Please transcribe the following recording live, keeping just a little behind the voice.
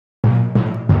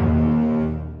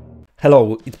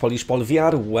Hello, it's Polish Pol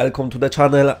VR, welcome to the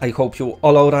channel. I hope you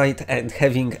all alright and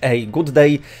having a good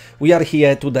day. We are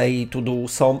here today to do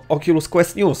some Oculus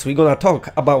Quest news. We're gonna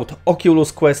talk about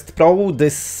Oculus Quest Pro.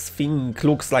 This thing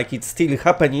looks like it's still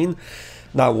happening.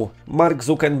 Now, Mark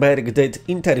Zuckerberg did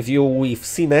interview with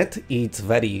CNET. It's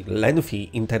very lengthy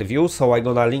interview, so I'm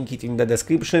gonna link it in the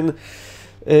description.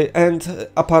 And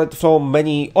apart from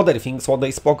many other things what they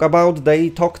spoke about,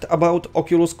 they talked about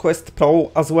Oculus Quest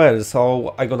Pro as well,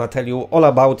 so I'm gonna tell you all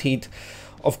about it.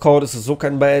 Of course,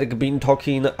 Zuckerberg been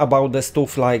talking about the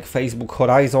stuff like Facebook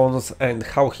Horizons and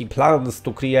how he plans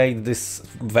to create this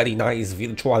very nice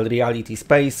virtual reality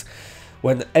space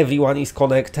when everyone is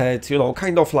connected, you know,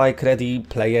 kind of like Ready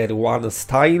Player One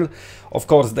style. Of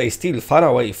course, they still far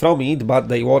away from it, but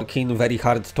they working very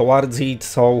hard towards it,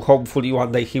 so hopefully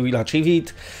one day he will achieve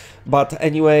it. But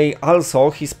anyway,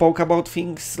 also he spoke about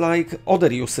things like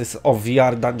other uses of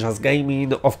VR than just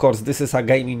gaming. Of course, this is a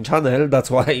gaming channel,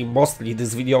 that's why mostly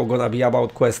this video gonna be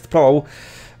about Quest Pro.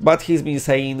 But he's been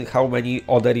saying how many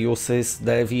other uses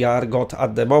the VR got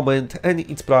at the moment, and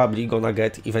it's probably gonna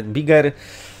get even bigger.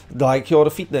 Like your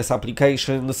fitness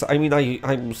applications. I mean,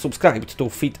 I'm subscribed to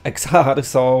FitXR,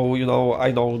 so you know,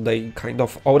 I know they kind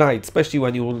of alright, especially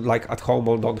when you like at home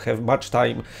or don't have much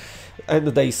time, and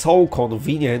they so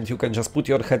convenient. You can just put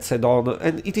your headset on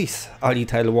and it is a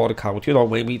little workout, you know.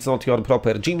 Maybe it's not your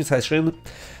proper gym session,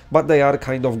 but they are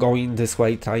kind of going this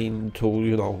way, trying to,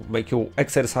 you know, make you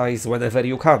exercise whenever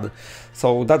you can.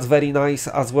 So that's very nice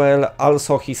as well.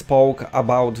 Also, he spoke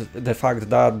about the fact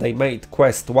that they made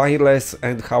Quest wireless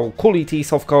and how cool it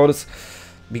is, of course,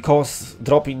 because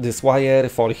dropping this wire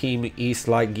for him is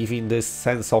like giving this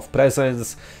sense of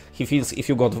presence. He feels if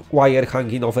you got wire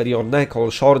hanging over your neck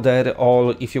or shoulder,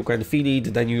 or if you can feel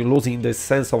it, then you're losing this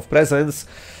sense of presence.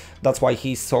 That's why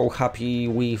he's so happy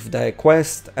with the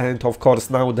Quest, and of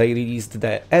course now they released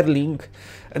the Airlink,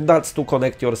 and that's to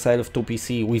connect yourself to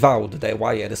PC without the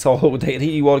wire. So they're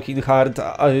really working hard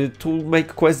to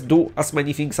make Quest do as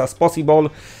many things as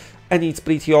possible, and it's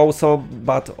pretty awesome.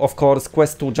 But of course,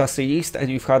 Quest 2 just released, and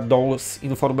we've had those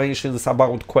informations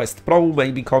about Quest Pro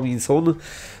maybe coming soon,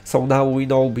 so now we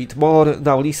know a bit more.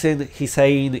 Now listen, he's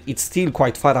saying it's still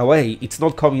quite far away, it's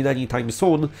not coming anytime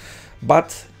soon,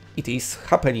 but it is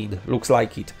happening, looks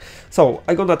like it. So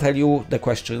I'm gonna tell you the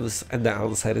questions and the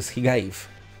answers he gave.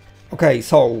 Okay,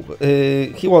 so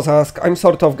he was asked, I'm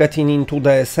sort of getting into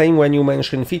the same when you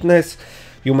mentioned fitness,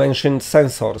 you mentioned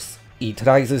sensors. It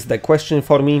raises the question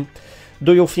for me,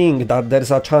 do you think that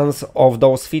there's a chance of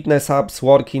those fitness apps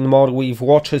working more with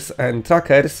watches and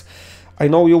trackers? I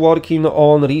know you're working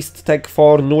on wrist tech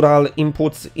for neural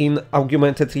inputs in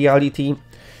augmented reality.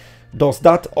 Does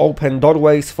that open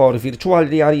doorways for virtual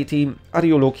reality? Are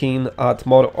you looking at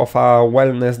more of a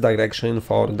wellness direction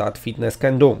for that fitness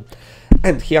can do?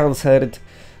 And he answered,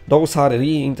 those are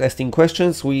really interesting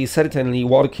questions. We certainly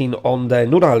working on the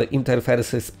neural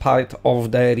interfaces part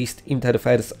of the wrist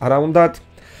interface around that.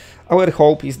 Our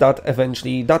hope is that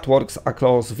eventually that works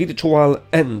across virtual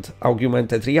and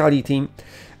augmented reality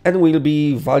and will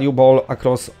be valuable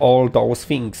across all those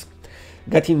things.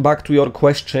 Getting back to your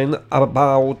question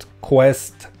about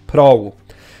Quest Pro,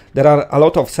 there are a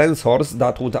lot of sensors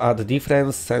that would add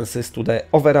different senses to the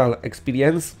overall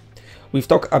experience. We've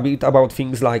talked a bit about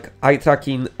things like eye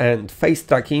tracking and face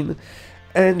tracking,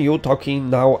 and you're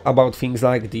talking now about things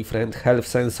like different health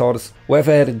sensors,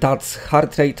 whether that's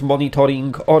heart rate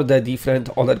monitoring or the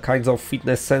different other kinds of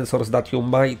fitness sensors that you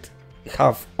might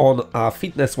have on a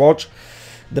fitness watch.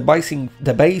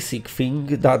 The basic thing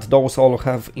that those all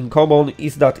have in common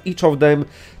is that each of them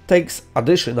takes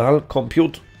additional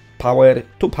compute power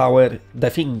to power the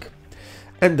thing,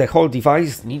 and the whole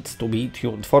device needs to be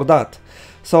tuned for that.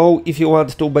 So if you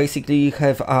want to basically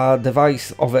have a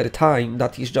device over time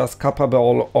that is just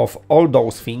capable of all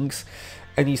those things,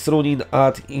 and it's running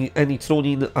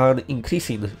an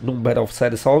increasing number of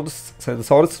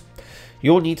sensors,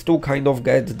 you need to kind of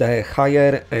get the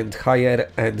higher and higher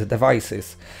end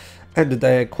devices. And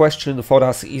the question for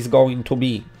us is going to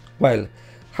be, well,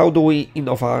 how do we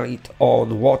innovate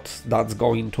on what that's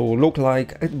going to look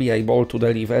like and be able to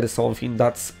deliver something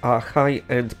that's a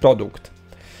high-end product?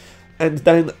 And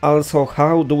then also,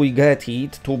 how do we get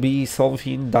it to be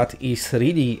something that is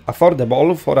really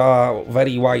affordable for a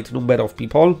very wide number of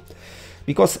people?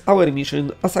 Because our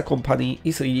mission as a company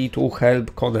is really to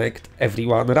help connect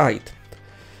everyone right.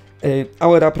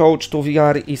 Our approach to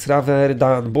VR is rather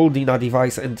than building a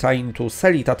device and trying to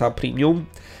sell it at a premium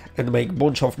and make a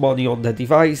bunch of money on the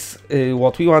device.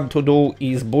 What we want to do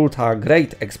is build a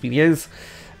great experience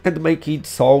and make it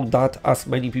so that as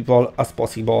many people as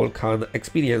possible can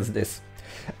experience this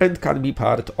and can be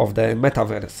part of the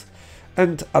metaverse.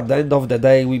 and at the end of the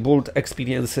day we build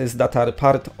experiences that are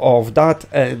part of that,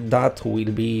 and that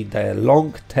will be the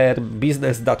long-term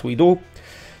business that we do.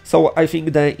 So I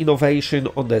think the innovation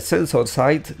on the sensor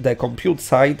side, the compute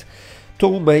side,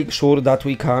 to make sure that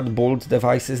we can build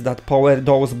devices that power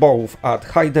those both at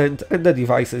high end and the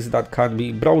devices that can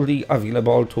be broadly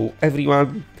available to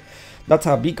everyone. That's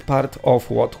a big part of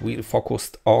what we're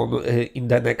focused on in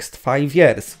the next 5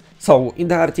 years. So in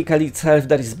the article itself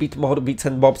there is a bit more bits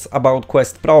and bobs about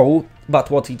Quest Pro, but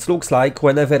what it looks like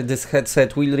whenever this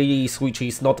headset will release, which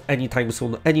is not anytime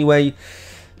soon anyway,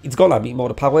 it's gonna be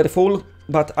more powerful,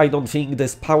 but I don't think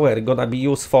this power gonna be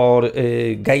used for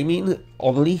gaming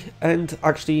only, and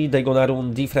actually they're gonna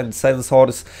run different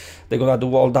sensors, they're gonna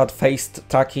do all that face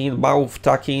tracking, mouth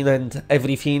tracking and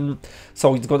everything,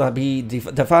 so it's gonna be the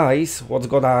device what's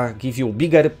gonna give you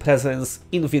bigger presence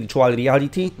in virtual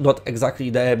reality, not exactly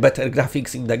the better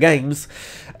graphics in the games.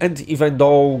 And even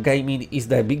though gaming is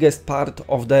the biggest part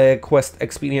of the Quest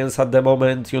experience at the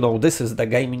moment, you know, this is the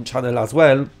gaming channel as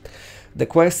well, the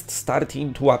Quest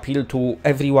starting to appeal to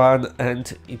everyone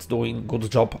and it's doing good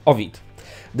job of it.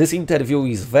 This interview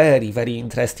is very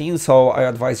interesting, so I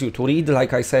advise you to read.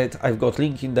 Like I said, I've got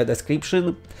link in the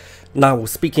description. Now,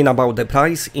 speaking about the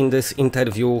price, in this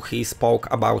interview he spoke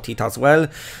about it as well.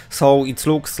 So it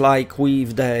looks like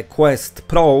with the Quest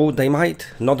Pro they might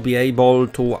not be able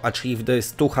to achieve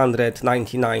this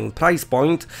 $299 price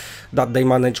point that they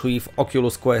manage with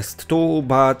Oculus Quest 2,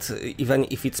 but even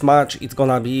if it's much, it's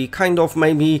gonna be kind of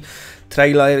maybe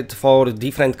tailored for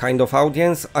different kind of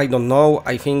audience. I don't know,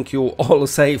 I think you all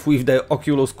safe with the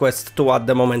Oculus Quest 2 at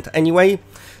the moment anyway.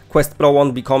 Quest Pro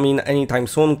won't be coming anytime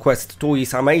soon. Quest 2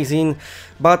 is amazing,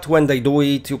 but when they do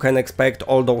it you can expect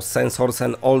all those sensors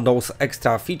and all those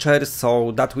extra features,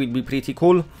 so that will be pretty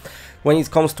cool. When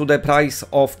it comes to the price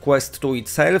of Quest 2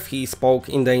 itself, he spoke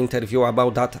in the interview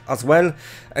about that as well,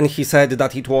 and he said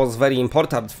that it was very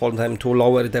important for them to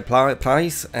lower the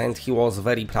price, and he was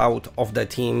very proud of the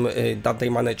team that they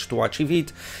managed to achieve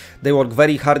it. They work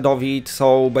very hard of it,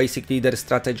 so basically their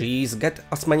strategy is get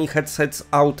as many headsets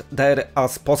out there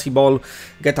as possible,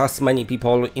 get as many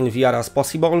people in VR as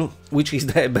possible, which is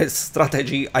the best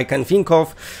strategy I can think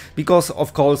of, because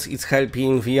of course it's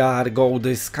helping VR go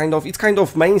this kind of, it's kind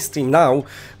of mainstream now,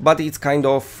 but it's kind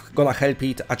of gonna help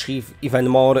it achieve even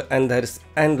more, and there's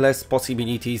endless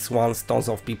possibilities once tons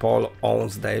of people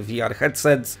owns the VR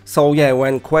headsets. So yeah,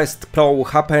 when Quest Pro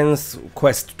happens,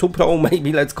 Quest 2 Pro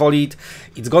maybe let's call it,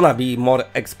 it's gonna be more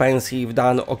expensive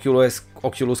than Oculus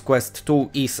Quest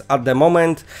 2 is at the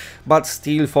moment, but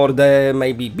still for the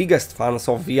maybe biggest fans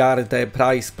of VR the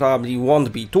price probably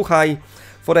won't be too high.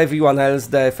 For everyone else,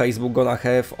 the Facebook gonna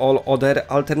have all other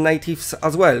alternatives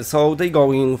as well, so they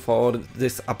go in for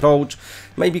this approach,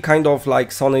 maybe kind of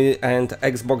like Sony and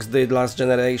Xbox did last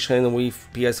generation with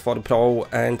PS4 Pro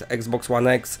and Xbox One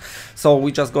X. So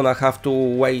we just gonna have to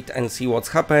wait and see what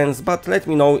happens, but let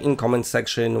me know in comment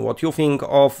section what you think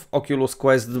of Oculus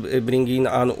Quest bringing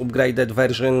an upgraded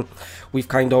version with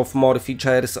kind of more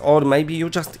features, or maybe you're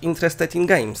just interested in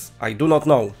games, I do not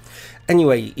know.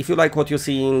 Anyway, if you like what you're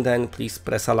seeing, then please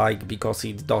press a like, because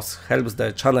it does helps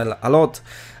the channel a lot.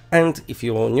 And if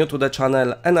you're new to the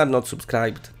channel and are not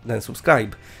subscribed, then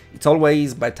subscribe. It's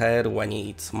always better when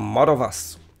it's more of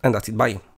us. And that's it, bye.